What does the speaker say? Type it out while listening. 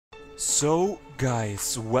So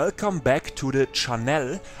guys, welcome back to the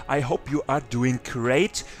channel. I hope you are doing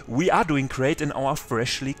great. We are doing great in our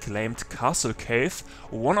freshly claimed castle cave,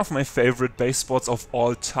 one of my favorite base spots of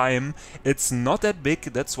all time. It's not that big,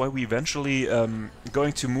 that's why we eventually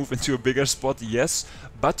going to move into a bigger spot, yes,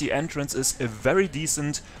 but the entrance is a very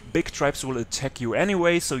decent. Big tribes will attack you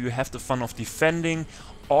anyway, so you have the fun of defending.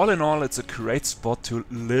 All in all, it's a great spot to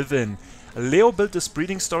live in. Leo built this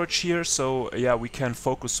breeding storage here, so yeah, we can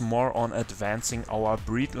focus more on advancing our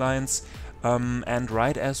breed lines. And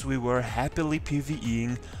right as we were happily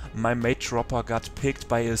PvEing, my mate dropper got picked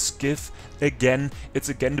by a skiff again. It's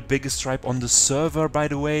again the biggest tribe on the server, by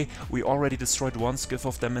the way. We already destroyed one skiff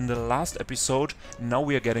of them in the last episode. Now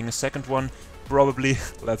we are getting a second one, probably.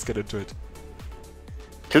 Let's get into it.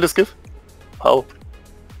 Kill the skiff? How?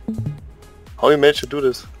 How you managed to do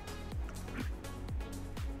this?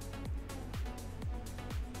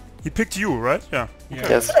 He picked you, right? Yeah.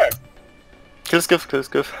 Yes. Kill skiff, kill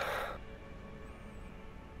skiff.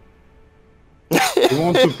 You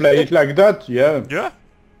want to play it like that? Yeah. Yeah.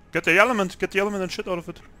 Get the element and shit out of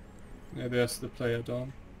it. Yeah, there's the player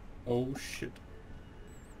down. Oh shit.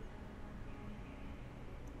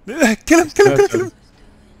 Kill him!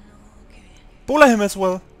 Bola him as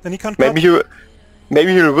well, then he can't go.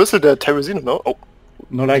 Maybe he whistled the Terrazino, no? Oh.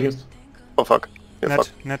 No like it. Oh fuck. Yeah, fuck.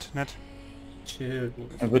 Net. Chill.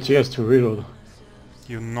 But he has to reload.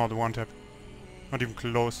 You're not one tap. Not even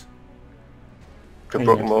close. Good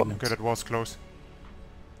broken more. Okay, that was close.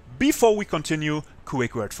 Before we continue,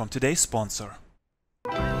 quick word from today's sponsor.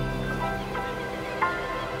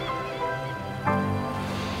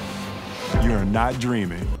 You're not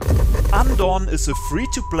dreaming. Undawn is a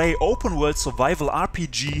free-to-play open-world survival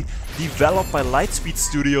RPG developed by Lightspeed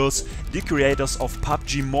Studios, the creators of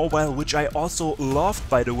PUBG Mobile, which I also loved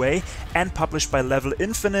by the way, and published by Level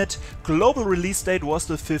Infinite. Global release date was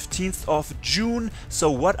the 15th of June,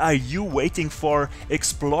 so what are you waiting for?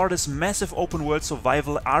 Explore this massive open-world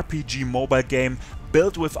survival RPG mobile game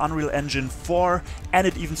built with Unreal Engine 4, and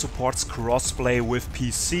it even supports crossplay with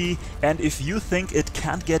PC. And if you think it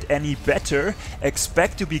can't get any better,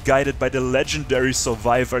 expect to be guided by the legendary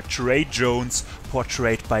survivor Trey Jones,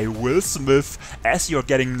 portrayed by Will Smith, as you're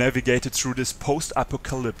getting navigated through this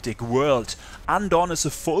post-apocalyptic world. Undawn is a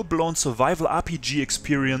full-blown survival RPG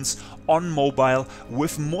experience on mobile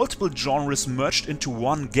with multiple genres merged into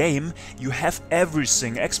one game. You have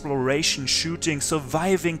everything: exploration, shooting,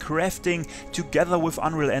 surviving, crafting, together with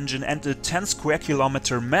Unreal Engine and a 10 square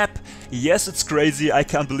kilometer map. Yes, it's crazy, I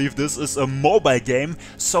can't believe this is a mobile game,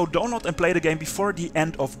 so download and play the game before the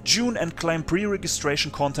end of June and claim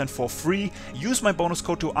pre-registration content for free. Use my bonus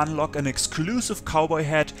code to unlock an exclusive cowboy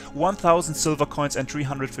hat, 1000 silver coins and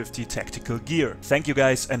 350 tactical gear. Thank you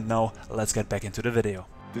guys, and now let's get back into the video.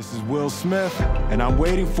 This is Will Smith, and I'm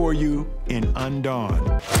waiting for you in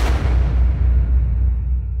Undawn.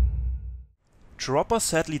 Dropper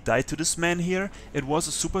sadly died to this man here. It was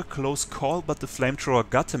a super close call, but the flamethrower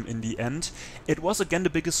got him in the end. It was again the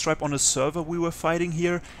biggest tribe on the server we were fighting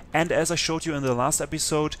here, and as I showed you in the last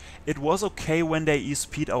episode, it was okay when they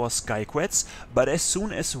ESP'd our Skyquads, but as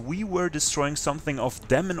soon as we were destroying something of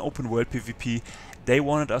them in open world PvP, they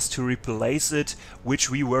wanted us to replace it, which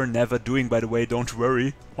we were never doing, by the way, don't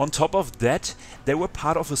worry. On top of that, they were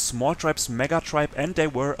part of a small tribe's mega tribe, and they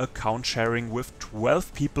were account sharing with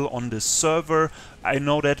 12 people on this server. I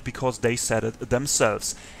know that because they said it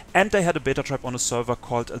themselves. And they had a beta tribe on a server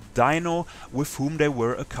called Dino, with whom they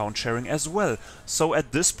were account sharing as well. So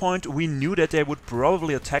at this point we knew that they would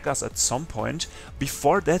probably attack us at some point.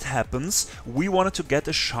 Before that happens, we wanted to get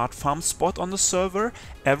a shard farm spot on the server.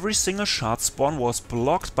 Every single shard spawn was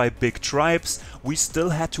blocked by big tribes. We still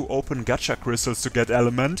had to open gacha crystals to get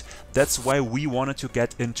element. That's why we wanted to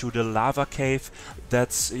get into the lava cave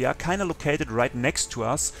that's kinda located right next to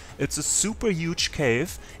us. It's a super huge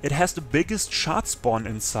cave. It has the biggest shard spawn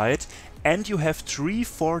inside, and you have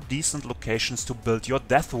 3-4 decent locations to build your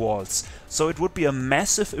death walls. So it would be a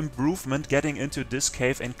massive improvement getting into this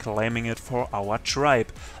cave and claiming it for our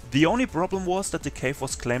tribe. The only problem was that the cave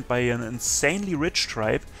was claimed by an insanely rich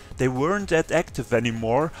tribe. They weren't that active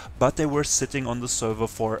anymore, but they were sitting on the server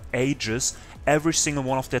for ages. Every single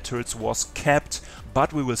one of their turrets was capped,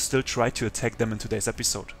 but we will still try to attack them in today's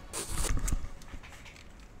episode.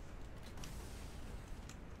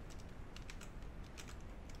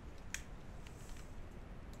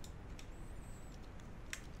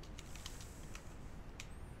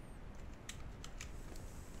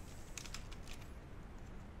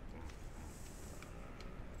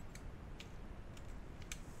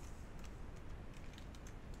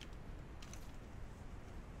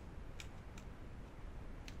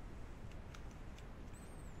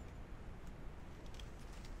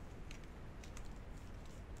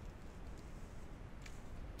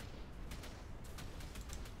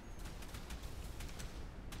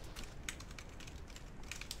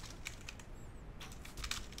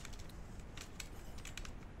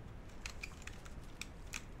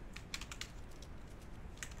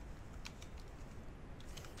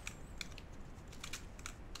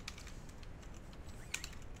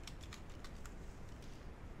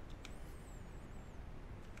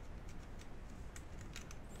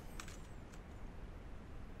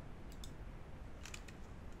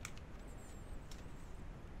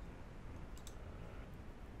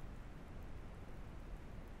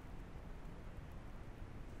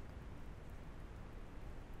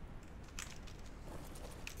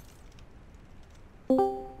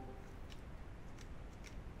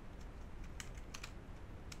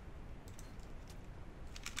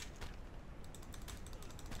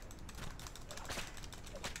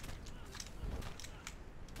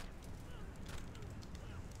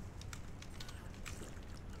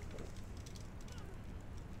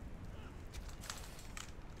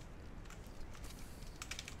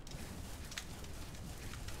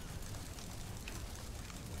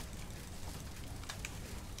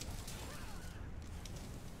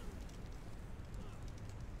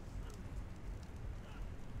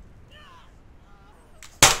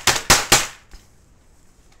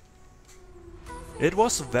 It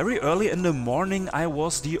was very early in the morning, I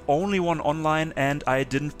was the only one online and I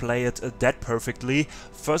didn't play it that perfectly.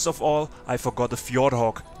 First of all, I forgot a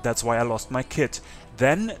Fjordhawk, that's why I lost my kit.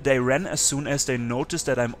 Then they ran as soon as they noticed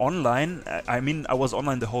that I'm online. I mean, I was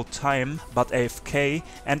online the whole time, but AFK,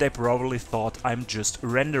 and they probably thought I'm just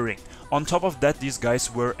rendering. On top of that, these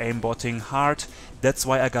guys were aimbotting hard. That's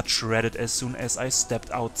why I got shredded as soon as I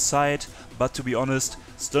stepped outside. But to be honest,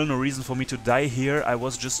 still no reason for me to die here. I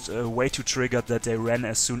was just way too triggered that they ran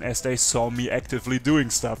as soon as they saw me actively doing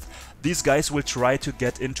stuff. These guys will try to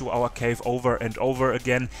get into our cave over and over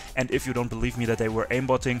again, and if you don't believe me that they were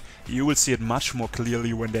aimbotting, you will see it much more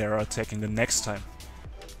clearly when they are attacking the next time.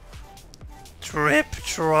 Trip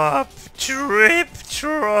trap, trip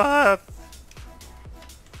trap.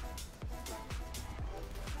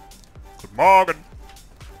 Good morning.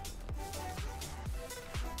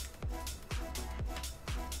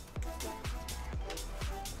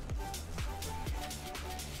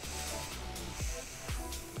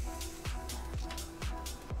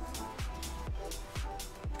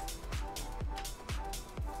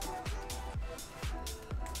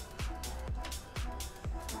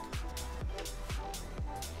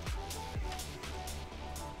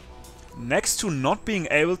 Next to not being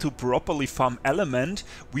able to properly farm element,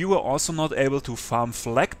 we were also not able to farm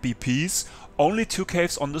flag BPs. Only 2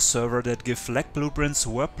 caves on the server that give flag blueprints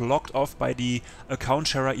were blocked off by the account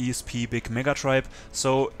sharer ESP Big Mega Tribe,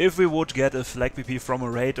 so if we would get a flag BP from a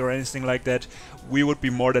raid or anything like that, we would be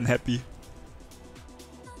more than happy.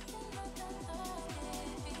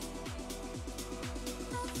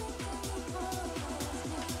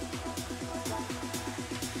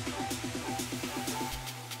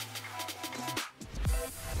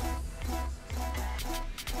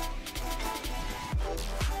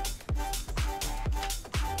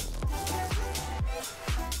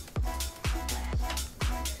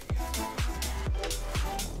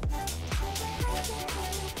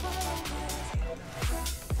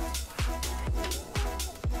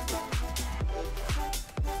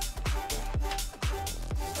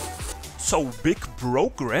 So big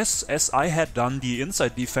progress, as I had done the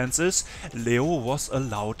inside defenses, Leo was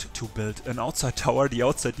allowed to build an outside tower. The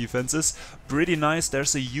outside defenses, pretty nice.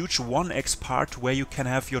 There's a huge 1x part where you can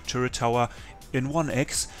have your turret tower in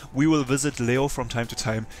 1x. We will visit Leo from time to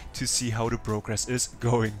time to see how the progress is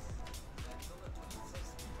going.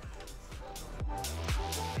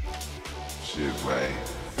 Shit, right.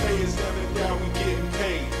 Pay is never down, we getting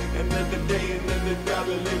paid. Another day, another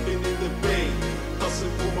dollar living in the bay.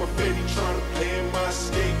 Hustling for my fetty, trying to play in my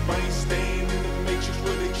escape. I ain't staying in the matrix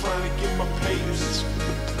where they trying to get my papers.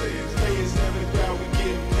 Pay is never down, we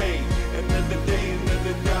getting paid. Another day,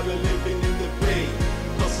 another dollar living in the bay.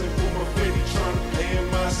 Hustling for my fetty, trying to play in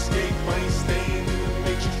my escape. I ain't staying in the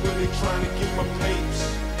matrix where they trying to get my papers.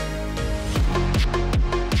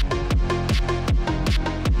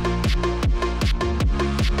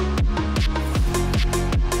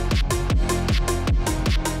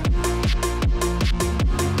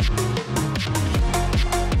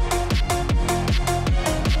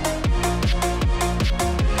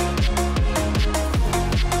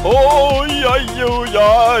 Oh, ja, ju,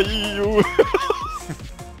 ja, ju.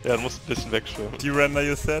 Ja, du musst ein bisschen wegschwimmen. Do you render,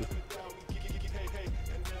 you said?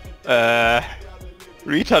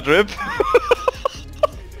 Rita Drip.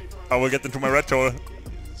 I will get into my red hole.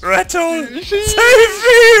 Red hole! Save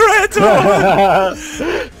me, red hole!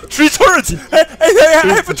 3 turrets!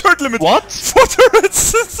 I have a turret limit! What? 4 turrets!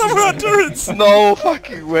 Somewhere turrets! No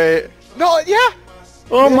fucking way. No, yeah.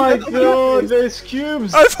 Oh my god, there's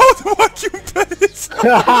cubes! I found a vacuum base!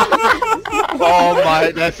 Oh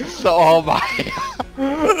mein, das ist so, oh mein.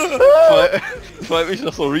 Das war mich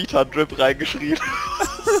noch so Rita Drip reingeschrieben.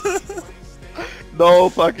 No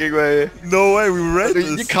fucking way. No way, we read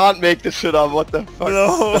You this! can't make this shit up, what the fuck?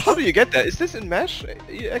 No! How do you get that? Is this in Mesh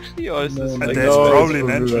actually, or is this No, like... There's No, probably it's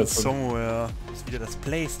an only entrance red. somewhere. Ist wieder das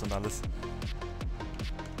placed und alles.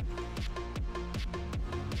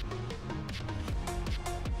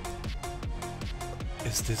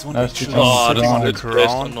 Is this one That's actually the Oh, this Ground. one on the is based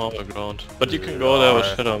on ground? normal ground. But you can go there with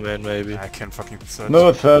Shadow Man maybe. I can fucking search.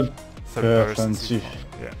 No, third Third person. see.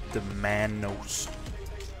 Yeah, the man knows.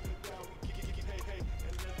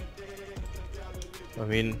 I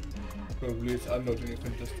mean... Probably it's unloading, you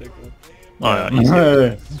can just take it. Oh yeah, easy.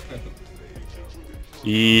 Hey.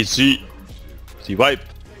 Easy. Easy wipe.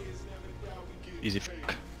 Easy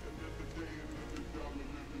fuck.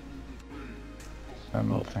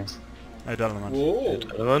 No, thanks. I don't know. Whoa!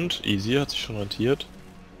 Element, easy, hat sich schon rentiert.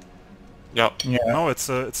 Ja. Yeah. No, it's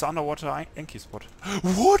a underwater Enki spot.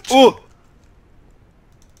 What? Oh!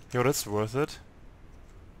 Yo, that's worth it.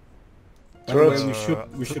 By the way,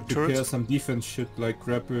 Turrets. we should prepare turrets? some defense shit like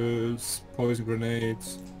grapples, poison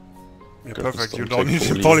grenades. Yeah, Okay, perfect. just You don't don't take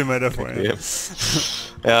need fully. polymer for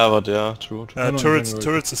it. Yeah, but yeah, true. No, Turrets, no, no,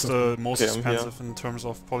 turrets it's is the most Okay, expensive in terms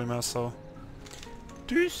of polymer, so...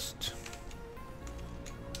 Düst.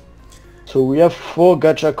 So we have 4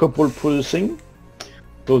 gacha couple pulsing.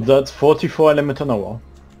 So that's 44 element an hour.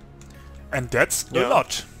 And that's a Yeah.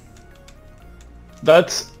 lot.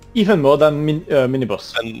 That's even more than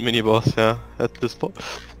mini-boss. And mini boss, yeah. At this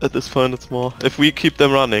point, it's more. If we keep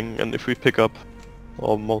them running and if we pick up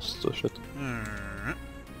almost the shit.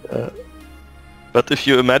 But if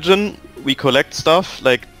you imagine we collect stuff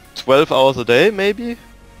like 12 hours a day, maybe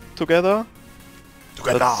together.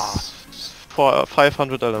 That's for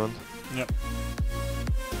 500 elements. Yeah.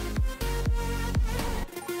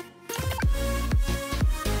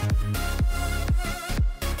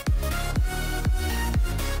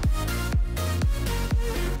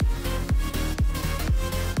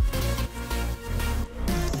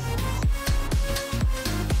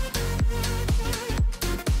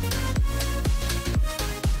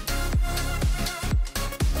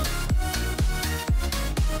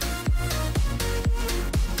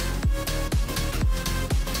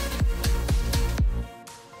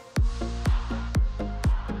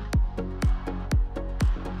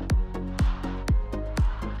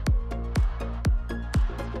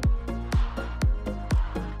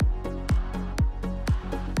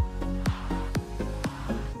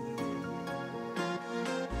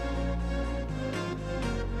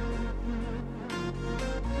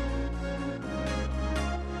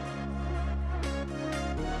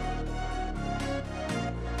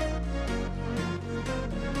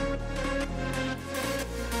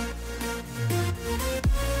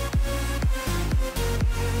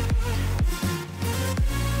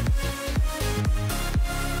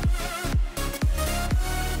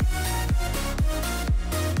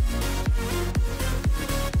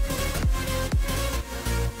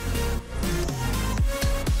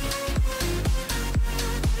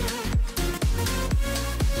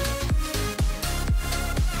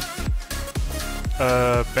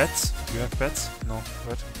 Bets? You have bets? No,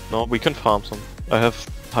 right? No, we can farm some. I have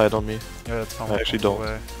hide on me. Yeah, that's fine. I actually don't.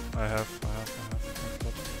 I have.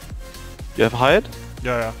 You have hide?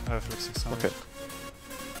 Yeah, I have like 600. Okay.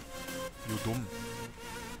 You dumb.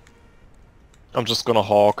 I'm just gonna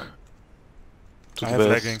hawk. I have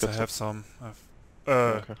leggings, I have some.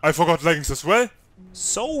 Okay. I forgot leggings as well!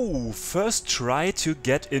 So, first try to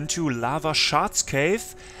get into Lava Shards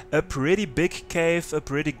Cave. A pretty big cave, a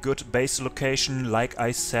pretty good base location, like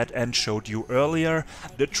I said and showed you earlier.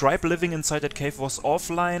 The tribe living inside that cave was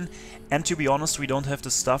offline, and to be honest, we don't have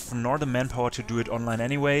the stuff nor the manpower to do it online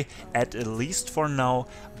anyway, at least for now.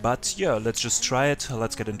 But yeah, let's just try it,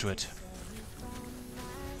 let's get into it.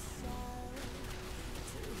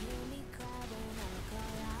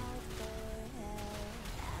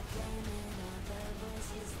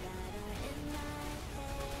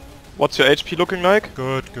 What's your HP looking like?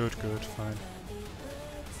 Good, fine.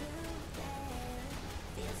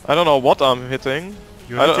 I don't know what I'm hitting.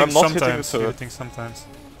 You're I'm not hitting the sometimes, you're turret. hitting sometimes.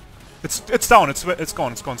 It's down, it's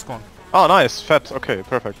gone, it's gone. Oh, nice, fat. Okay,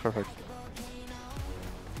 perfect.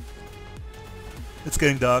 It's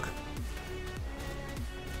getting dark.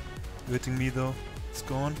 You're hitting me though. It's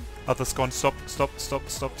gone. Others gone. Stop.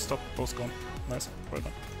 Both gone. Nice. Well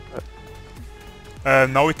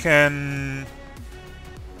done. Now we can...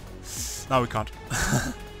 Now we can't.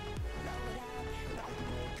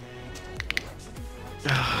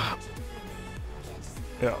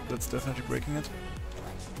 Yeah, that's definitely breaking it.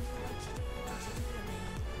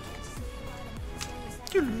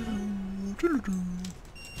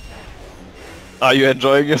 Are you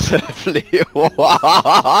enjoying yourself, Leo?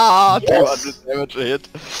 200 damage a hit.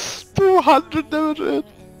 200 damage a hit.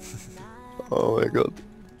 Oh my god.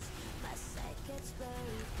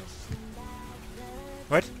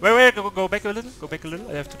 Wait, go back a little. Go back a little.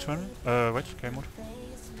 I have to turn. Wait, game mode.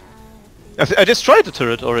 I just tried the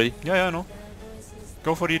turret already. Yeah, I know.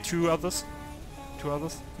 Go for the two others.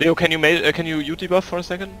 Leo, can you U debuff for a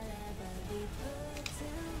second?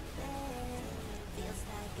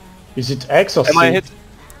 Is it X or Am C? I hit?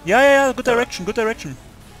 Yeah, good direction.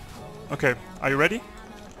 Okay, are you ready?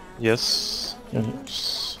 Yes.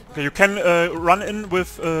 Yes. Okay, you can run in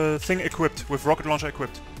with thing equipped, with rocket launcher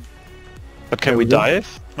equipped. But can we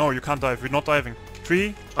dive? No, you can't dive. We're not diving.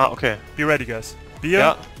 3. Ah, okay. Be ready, guys. Beer.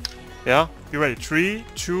 Yeah. Yeah. Be ready. 3,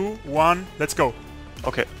 2, 1. Let's go.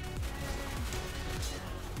 Okay.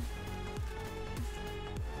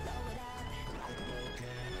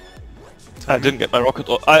 I didn't get my rocket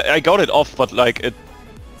off. I got it off, but like it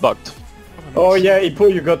bugged. Oh yeah,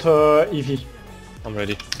 Ipo, you got EV. I'm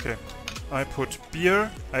ready. Okay. I put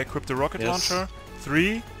beer, I equip the rocket Yes. launcher.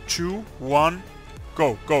 3, 2, 1,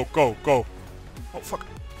 go, go, go, go. Oh fuck.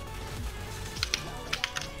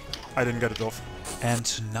 I didn't get it off.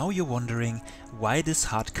 And now you're wondering, why this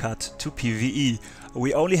hard cut to PvE?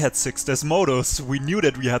 We only had 6 Desmodos. We knew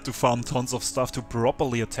that we had to farm tons of stuff to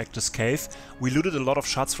properly attack this cave. We looted a lot of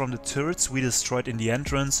shots from the turrets we destroyed in the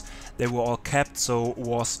entrance. They were all capped, so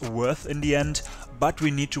was worth in the end. But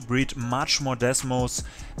we need to breed much more Desmos.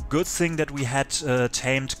 Good thing that we had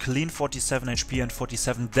tamed clean 47 HP and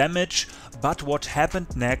 47 damage. But what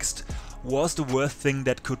happened next was the worst thing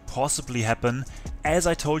that could possibly happen. As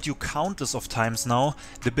I told you countless of times now,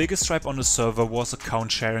 the biggest tribe on the server was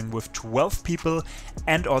account sharing with 12 people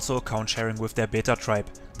and also account sharing with their beta tribe.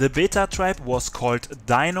 The beta tribe was called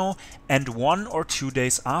Dino, and 1 or 2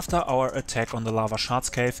 days after our attack on the Lava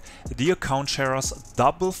Shards Cave, the account sharers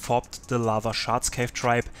double fobbed the Lava Shards Cave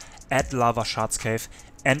tribe at Lava Shards Cave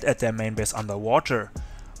and at their main base underwater.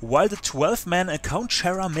 While the 12-man account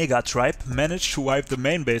sharer Mega Tribe managed to wipe the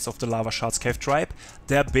main base of the Lava Shards Cave tribe,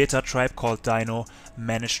 their beta tribe called Dino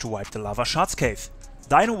managed to wipe the Lava Shards Cave.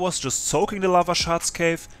 Dino was just soaking the Lava Shards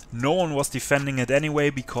Cave, no one was defending it anyway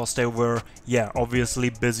because they were, yeah, obviously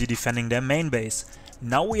busy defending their main base.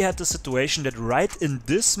 Now we had the situation that right in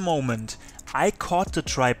this moment I caught the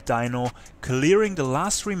tribe Dino clearing the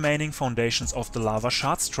last remaining foundations of the Lava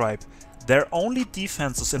Shards tribe. Their only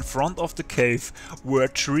defenses in front of the cave were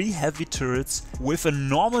 3 heavy turrets with a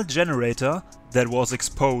normal generator that was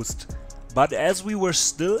exposed. But as we were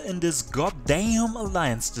still in this goddamn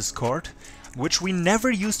Alliance Discord, which we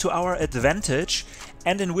never used to our advantage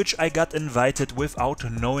and in which I got invited without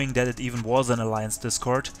knowing that it even was an Alliance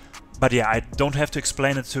Discord. But yeah, I don't have to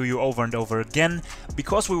explain it to you over and over again.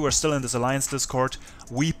 Because we were still in this Alliance Discord,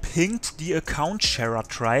 we pinged the account sharer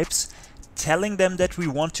tribes, telling them that we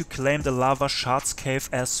want to claim the Lava Shards Cave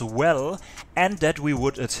as well and that we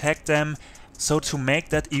would attack them, so to make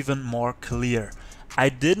that even more clear. I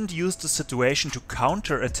didn't use the situation to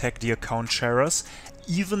counter-attack the account sharers,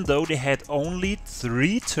 even though they had only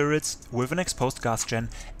 3 turrets with an exposed gas gen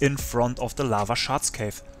in front of the Lava Shards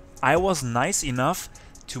Cave. I was nice enough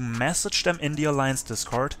to message them in the Alliance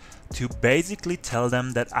Discord to basically tell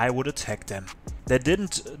them that I would attack them. They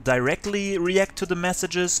didn't directly react to the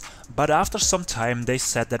messages, but after some time they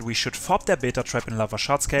said that we should fob their beta trap in Lava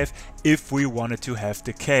Shards Cave if we wanted to have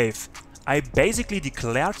the cave. I basically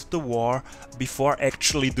declared the war before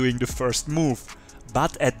actually doing the first move.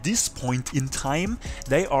 But at this point in time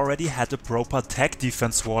they already had a proper tech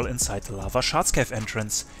defense wall inside the Lava Shards Cave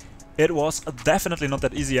entrance. It was definitely not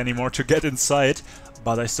that easy anymore to get inside,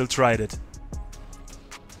 but I still tried it.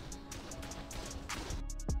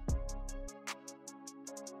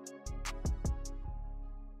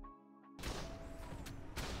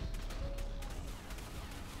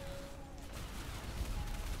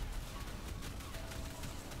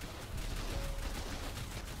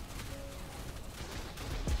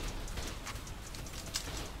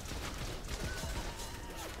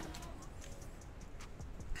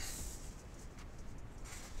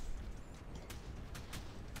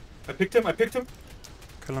 I picked him.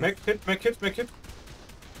 Kill him. Make hit.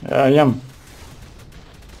 Yeah, I am.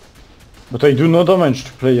 But I do no damage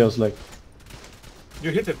to players, like.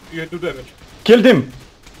 You hit him, you do damage. Killed him!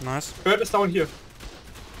 Nice. Bird is down here.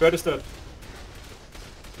 Bird is dead.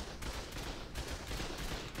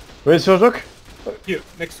 Where's your rock? Here,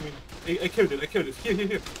 next to me. I killed it.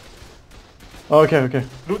 Here. Oh, okay.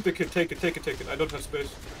 Loot the kit, take it. I don't have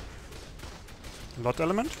space. Lot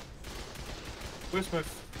element? Where's my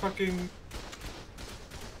fucking...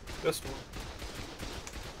 This one.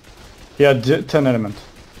 Yeah, 10 element.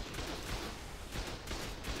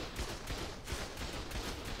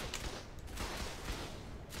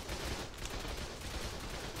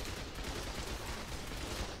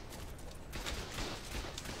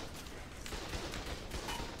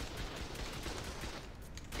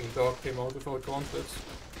 Dog came out without gauntlets.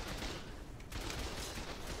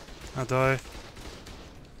 I die.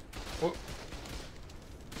 Oh,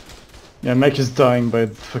 Yeah, Mac is dying by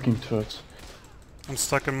the fucking turrets. I'm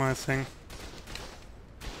stuck in my thing.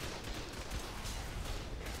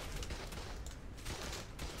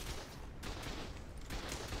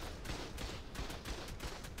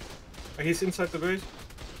 he's inside the base.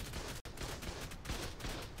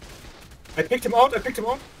 I picked him out.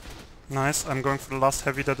 Nice, I'm going for the last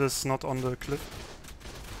heavy that is not on the cliff.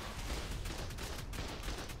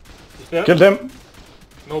 He's dead. Kill them!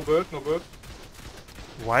 No bird.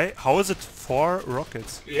 Why? How is it 4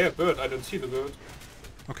 rockets? Yeah, bird. I don't see the bird.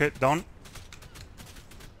 Okay, down.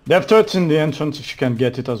 They have turrets in the entrance if you can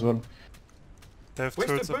get it as well. They have Where's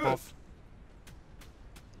turrets the bird? above.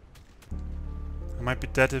 I might be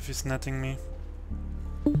dead if he's netting me.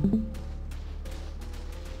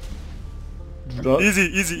 Easy,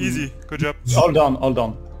 easy, easy. Good job. All done, all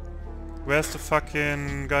done. Where's the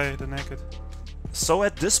fucking guy, the naked? So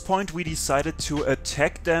at this point we decided to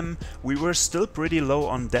attack them. We were still pretty low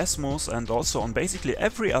on Desmos and also on basically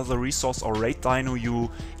every other resource or raid dino you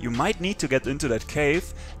might need to get into that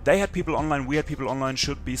cave. They had people online, we had people online,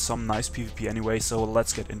 should be some nice PvP anyway, so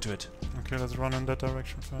let's get into it. Okay, let's run in that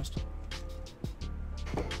direction first.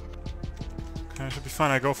 Okay, I should be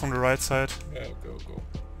fine, I go from the right side. Yeah, go.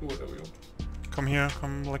 Do whatever you want. Come here,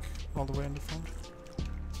 come like all the way in the front.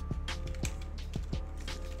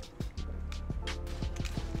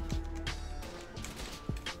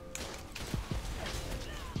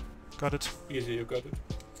 Got it. Easy, you got it.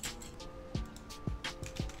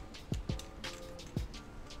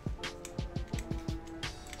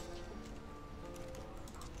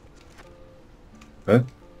 Huh?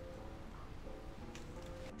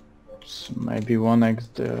 So maybe 1x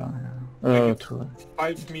there. 2.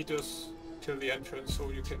 5 meters till the entrance, so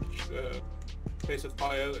you can place a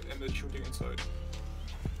fire and then shooting inside.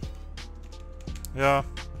 Yeah.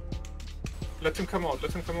 Let him come out,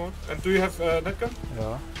 And do you have net gun?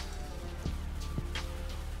 Ja.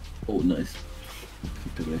 Oh, nice.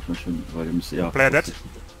 Kriegt er gleich mal schön, weil der müsste ja... Player dead.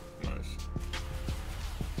 Nice.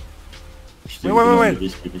 Stimmt, Wait. genau in die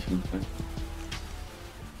richtige Richtung.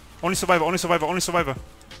 Only survivor, only survivor, only survivor.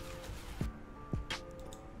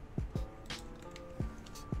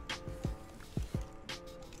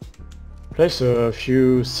 Place a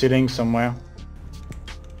few ceilings somewhere.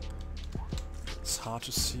 It's hard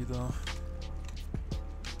to see though.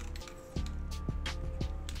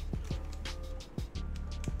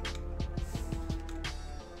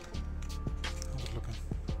 How's it looking?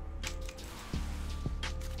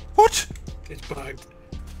 What? It's bugged.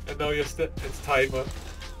 And now it's timer.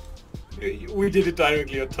 We did it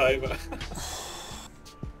directly on timer.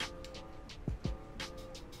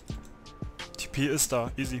 TP is da,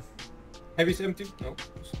 easy. Heavy's empty? No.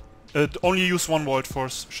 Only use 1 volt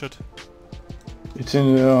force, shit. It's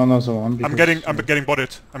in another one. I'm getting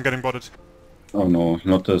botted. Oh no,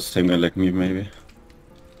 not the same guy like me, maybe.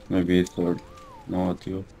 Maybe it's no,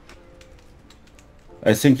 Theo.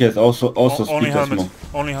 I think he has also Only speed helmet, Desmo.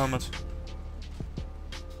 only helmet.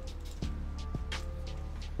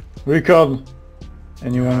 Record.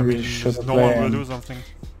 Anyone will shut the No one will plane. do something.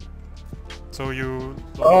 So you...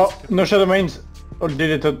 Oh, no shadow mains. All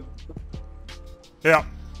deleted. Yeah.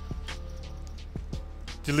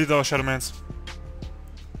 Delete our shadow mans.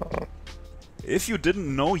 If you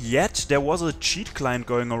didn't know yet, there was a cheat client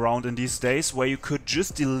going around in these days where you could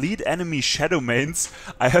just delete enemy shadow mains.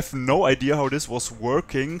 I have no idea how this was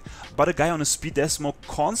working, but a guy on a speed Desmo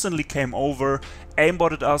constantly came over,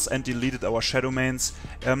 aimbotted us and deleted our shadow mains.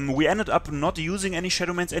 We ended up not using any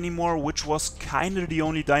shadow mains anymore, which was kinda the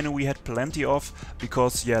only dino we had plenty of,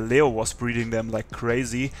 because yeah, Leo was breeding them like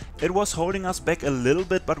crazy. It was holding us back a little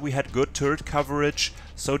bit, but we had good turret coverage,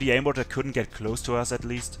 so the aimbotter couldn't get close to us at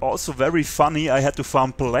least. Also very funny, I had to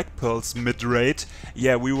farm black pearls mid-raid.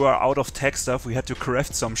 Yeah, we were out of tech stuff, we had to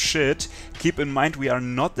craft some shit. Keep in mind we are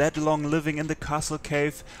not that long living in the castle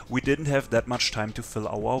cave, we didn't have that much time to fill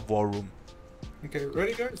our war room. Okay,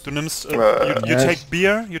 ready guys? Du nimmst, you Yes. take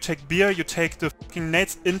beer, you take the fucking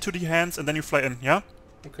nades into the hands and then you fly in, yeah?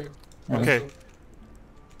 Okay. Okay.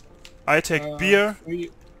 I take beer. 3,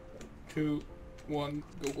 2, 1,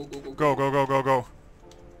 Go.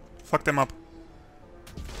 Fuck them up.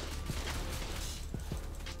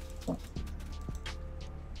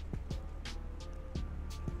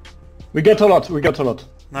 We got a lot.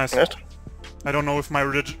 Nice. Yes. I don't know if my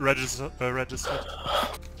registered.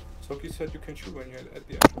 Soki said you can shoot when you're at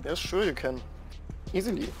the end. Yes, sure you can.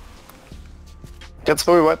 Easily. That's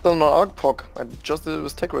why we wiped down my ARK POC. I just did it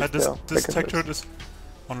with tech right This there. tech turret is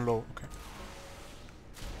on low, okay.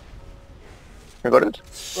 You got it?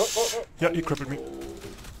 Yeah, he crippled me.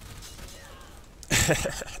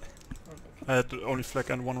 I had only flak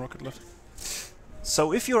and 1 rocket left.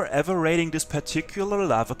 So if you're ever raiding this particular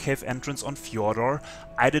lava cave entrance on Fjordor,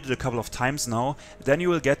 I did it a couple of times now, then you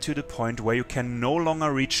will get to the point where you can no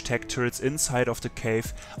longer reach tech turrets inside of the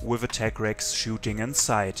cave with a tech Rex shooting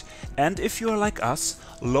inside. And if you're like us,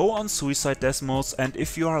 low on suicide Desmos, and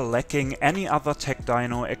if you are lacking any other tech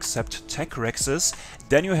dyno accept tech rexes,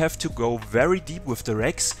 then you have to go very deep with the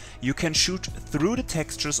rex. You can shoot through the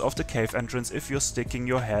textures of the cave entrance if you're sticking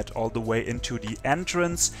your head all the way into the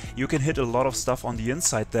entrance. You can hit a lot of stuff on the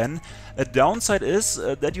inside then. A downside is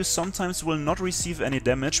that you sometimes will not receive any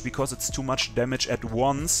damage because it's too much damage at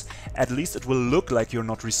once. At least it will look like you're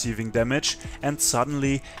not receiving damage, and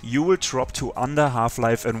suddenly you will drop to under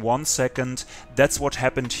half-life in 1 second. That's what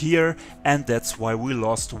happened here, and that's why we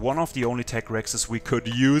lost one of the only tech rexes we could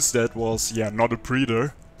use. That was, yeah, not a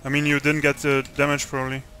Predator. I mean, you didn't get the damage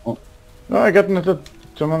probably. Oh. No, I got net het.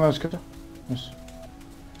 Yes.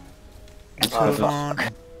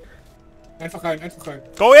 Einfach rein, einfach rein.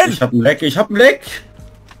 Go in! Ich hab einen Leck!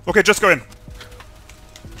 Okay, just go in.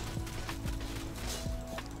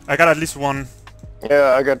 I got at least one.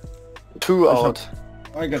 Yeah, I got 2 out.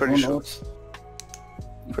 I got Pretty one sure. out.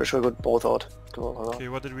 Pretty sure I got both out. Okay,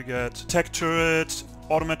 what did we get? Tech turret,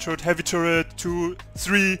 automatic turret, heavy turret, 2,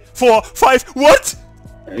 3, 4, 5, what?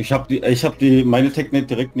 Ich hab meine Tech nicht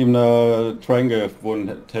direkt neben der Triangle, wo ein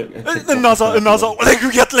Another, like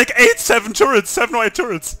we got like 7 turrets, 7 or 8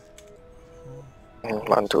 turrets.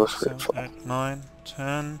 1, 2, 3, 7, 4. 8, 9,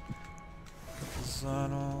 10.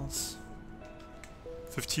 Xanos.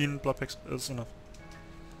 15 blood packs is enough.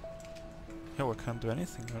 Yeah, we can't do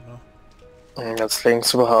anything right now. That's laying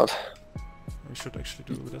super hard. We should actually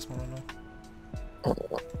do this one right now.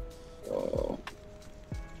 Oh.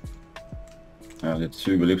 Ja, jetzt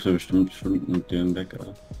überlebst du bestimmt schon mit denen weg,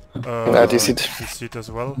 oder? Ja, die sieht. Die sieht as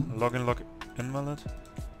well. Login valid.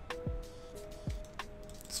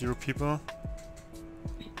 0 people.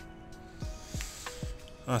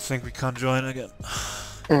 I think we can't join again.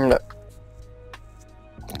 No.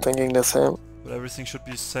 Thinking the same. But everything should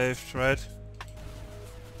be saved, right?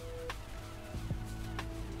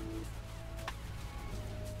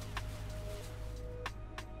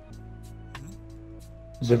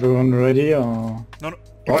 Is everyone ready or? No.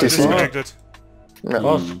 Oh, It is connected.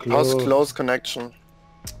 No. Close. Close connection.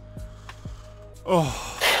 Oh,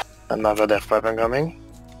 Another death pipe incoming.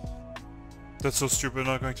 that's so stupid,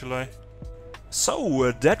 not going to lie.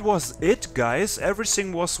 So, that was it, guys.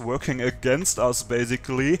 Everything was working against us,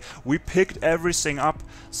 basically. We picked everything up,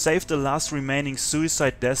 saved the last remaining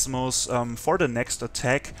Suicide Desmos for the next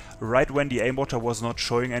attack, right when the aimbot was not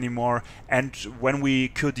showing anymore, and when we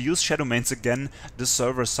could use Shadowmains again, the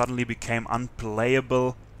server suddenly became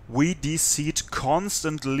unplayable. We DC'd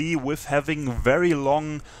constantly with having very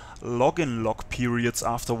long login log periods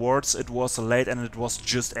afterwards. It was late and it was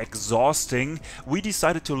just exhausting. We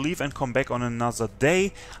decided to leave and come back on another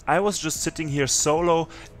day. I was just sitting here solo,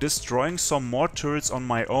 destroying some more turrets on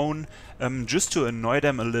my own, just to annoy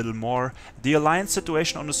them a little more. The alliance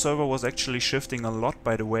situation on the server was actually shifting a lot,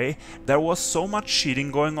 by the way. There was so much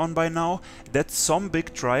cheating going on by now that some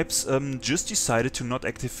big tribes just decided to not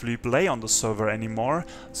actively play on the server anymore.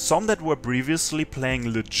 Some that were previously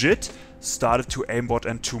playing legit started to aimbot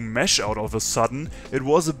and to mesh out of a sudden. It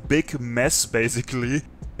was a big mess, basically.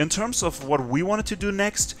 In terms of what we wanted to do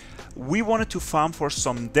next, we wanted to farm for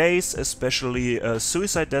some days, especially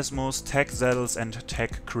Suicide Desmos, Tech Saddles and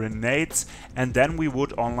Tech Grenades, and then we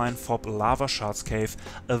would online fob Lava Shards Cave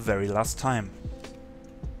a very last time.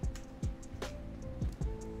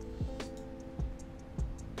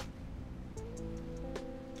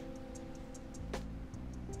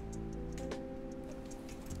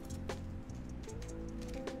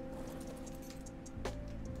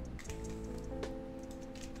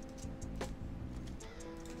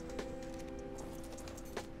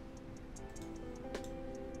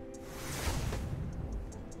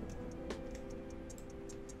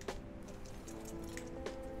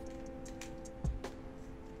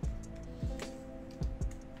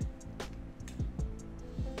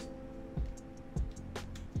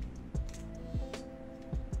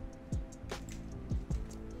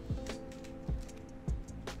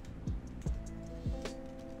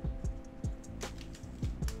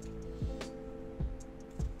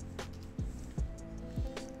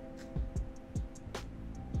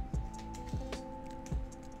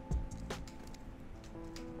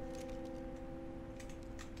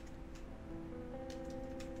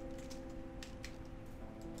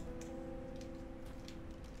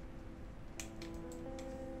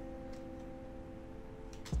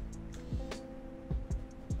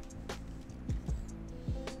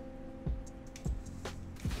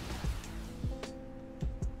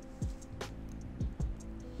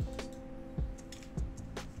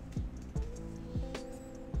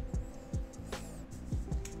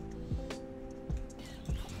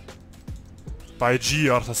 Bei G,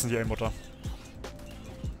 ach, das sind die Aimbotter.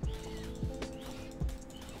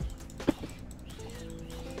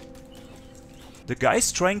 The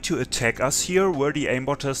guys trying to attack us here were the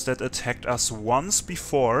aimbotters that attacked us once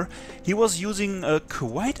before. He was using a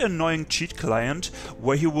quite annoying cheat client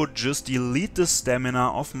where he would just delete the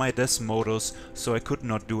stamina of my Desmodus, so I could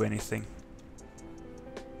not do anything.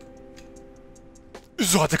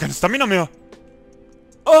 Wieso hat er keine Stamina mehr?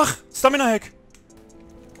 Ach, Stamina-Hack!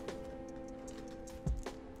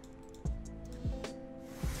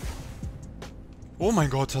 Oh mein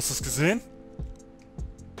Gott, hast du es gesehen?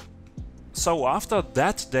 So after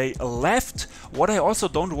that they left. What I also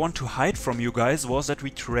don't want to hide from you guys was that we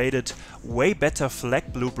traded way better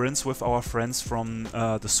flag blueprints with our friends from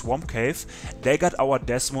the Swamp Cave. They got our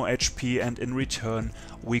Desmo HP and in return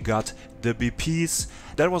we got the BPs.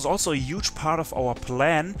 That was also a huge part of our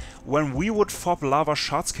plan. When we would fob Lava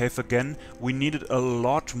Shards Cave again, we needed a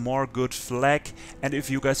lot more good flag, and if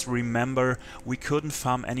you guys remember, we couldn't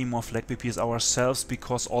farm any more flag BPs ourselves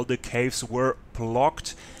because all the caves were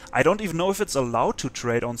blocked. I don't even know if it's allowed to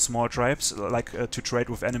trade on small tribes, like to trade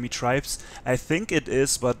with enemy tribes. I think it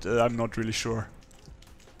is, but I'm not really sure.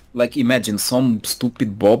 Like imagine some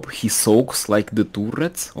stupid Bob, he soaks like the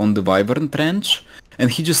turrets on the Wyvern branch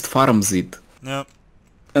and he just farms it. Yeah.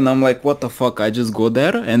 And I'm like, what the fuck, I just go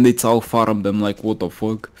there and it's all farmed. I'm like, what the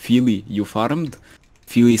fuck? Philly, you farmed?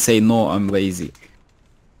 Philly say, no, I'm lazy.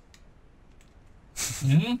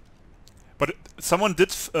 But someone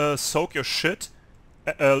did soak your shit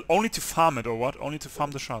only to farm it, or what? Only to farm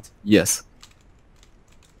the shards? Yes.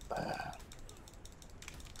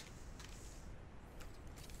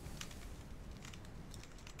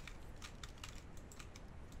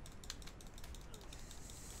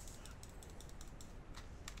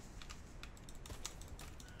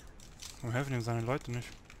 Wo helfen ihm seine Leute nicht?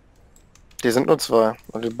 Die sind nur zwei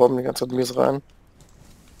und die bomben die ganze Zeit mies rein.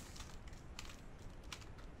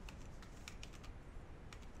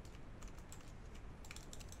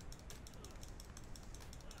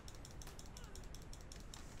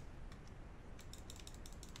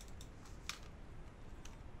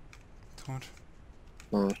 Tot.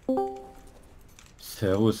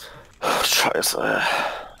 Servus. Scheiße.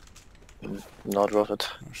 Not worth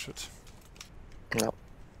it. Oh shit. Ja.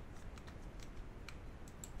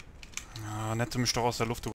 Ah, nette mich doch aus der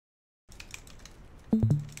Luft. Du.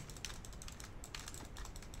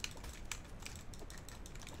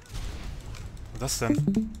 Was ist das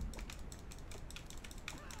denn?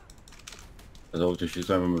 Also ich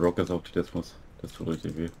schieße einfach mit Rockets auf die Desmos. Das tut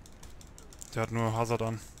richtig weh. Der hat nur Hazard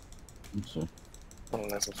an. Und so.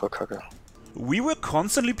 Das ist voll kacke. We were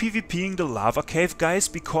constantly PvPing the lava cave guys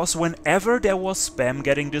because whenever there was spam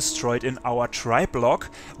getting destroyed in our tribe block,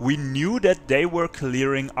 we knew that they were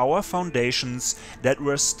clearing our foundations that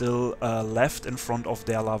were still left in front of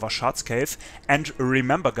their lava shards cave. And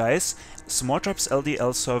remember guys, small tribes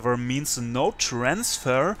LDL server means no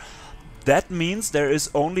transfer. That means there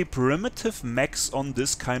is only primitive mechs on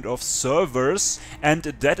this kind of servers, and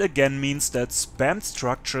that again means that spammed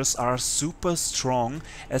structures are super strong,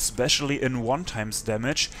 especially in 1x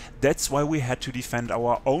damage. That's why we had to defend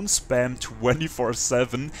our own spam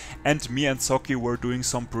 24/7, and me and Soki were doing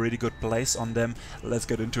some pretty good plays on them. Let's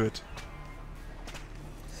get into it.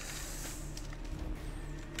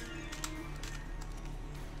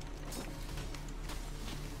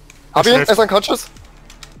 Hab ihn, er ist unconscious.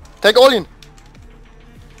 Take all ihn!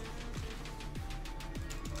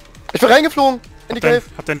 Ich bin reingeflogen! In die Cave!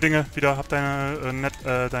 Hab dein Dinge wieder, hab deine,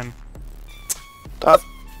 dein... Da ist...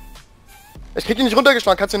 Ich krieg ihn nicht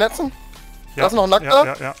runtergeschlagen, kannst du ihn netzen? Ja, Da ist noch ein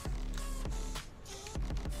Nackter? Ja.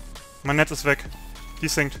 Mein Netz ist weg. Die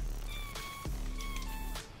sinkt.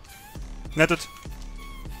 Nettet.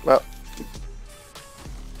 Ja.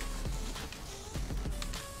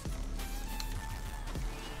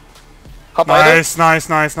 Hab beide. Nice.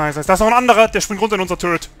 Da ist noch ein anderer, der springt runter in unser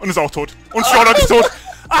Turret und ist auch tot. Und Fjord ist tot.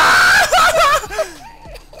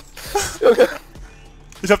 Junge.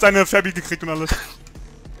 Ich hab deine Fabi gekriegt und alles.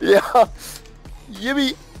 Ja.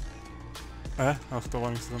 Yibi. Ach, da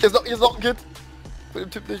war nichts drin. Hier ist noch ein Kit. Von dem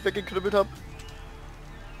Typ, den ich weggeknüppelt hab.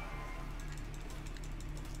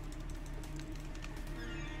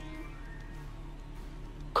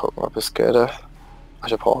 Guck mal, bis Gelder. Ach,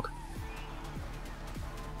 ich hab ARK.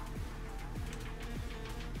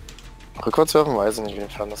 Rückwärts werfen, weiß ich nicht, wie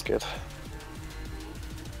entfernt das geht.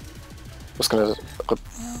 Was kann der...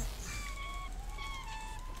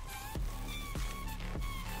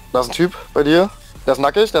 Da ist ein Typ bei dir. Der ist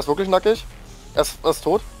nackig, der ist wirklich nackig. Er ist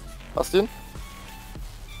tot. Hast du ihn?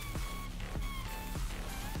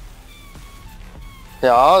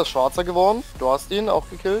 Ja, ist schwarzer geworden. Du hast ihn auch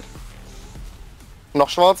gekillt. Noch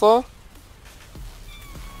schwarzer.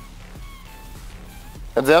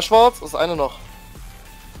 Ein sehr schwarz, ist eine noch.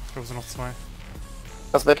 Ich glaube, es sind noch zwei.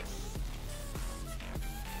 Das weg.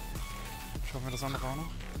 Schauen wir das andere auch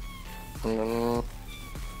noch?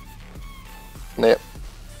 Nee.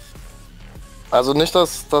 Also nicht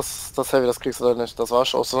das Heavy, das kriegst du halt nicht. Das war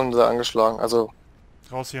schon sehr angeschlagen. Also.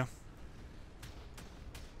 Raus hier.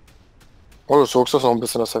 Oh, du zogst das noch ein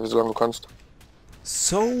bisschen, das Heavy, solange du kannst.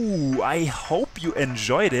 So, I hope you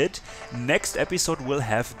enjoyed it. Next episode will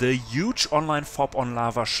have the huge online FOB on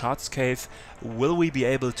Lava Shards Cave. Will we be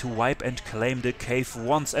able to wipe and claim the cave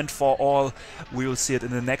once and for all? We will see it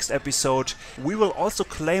in the next episode. We will also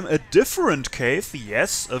claim a different cave,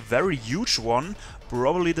 yes, a very huge one.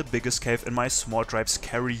 Probably the biggest cave in my Small Tribes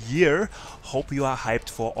career. Hope you are hyped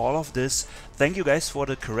for all of this. Thank you guys for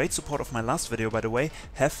the great support of my last video, by the way.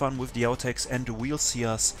 Have fun with the outtakes and we'll see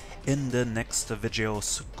us in the next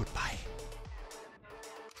videos. Goodbye.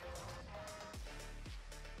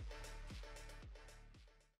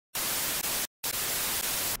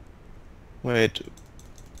 Wait.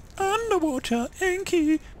 Underwater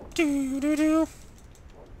Anki. Do do do.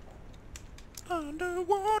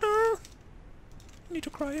 Underwater. Need to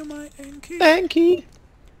cry on my Anki. Anki!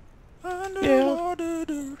 Underwater.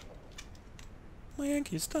 Yeah. My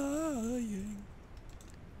Anki's dying.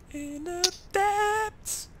 In the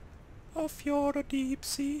depths of your deep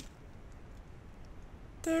sea.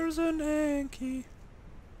 There's an Anki.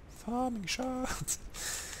 Farming shards.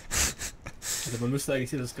 Also man müsste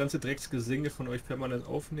eigentlich hier das ganze Drecksgesinge von euch permanent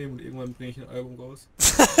aufnehmen und irgendwann bringe ich ein Album raus.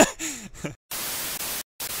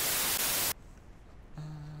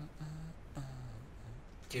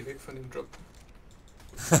 Geh weg von dem Drop.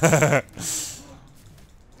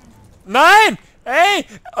 Nein! Ey!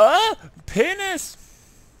 Penis!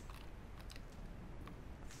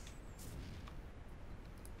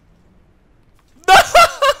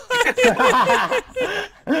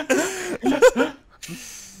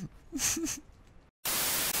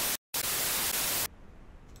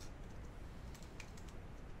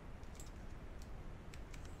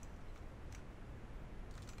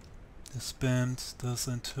 Das Band, das ist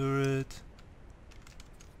ein Turret.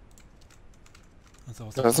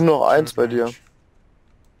 Das sind nur eins bei dir.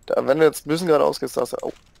 Da, wenn du jetzt ein bisschen geradeaus gehst, hast du...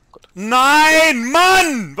 Oh Gott. Nein,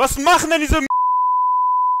 Mann! Was machen denn diese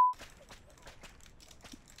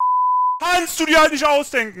Kannst du dir halt nicht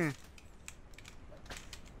ausdenken!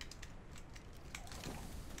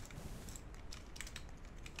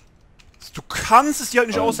 Du kannst es dir halt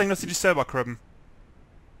nicht ausdenken, dass sie dich selber crabben.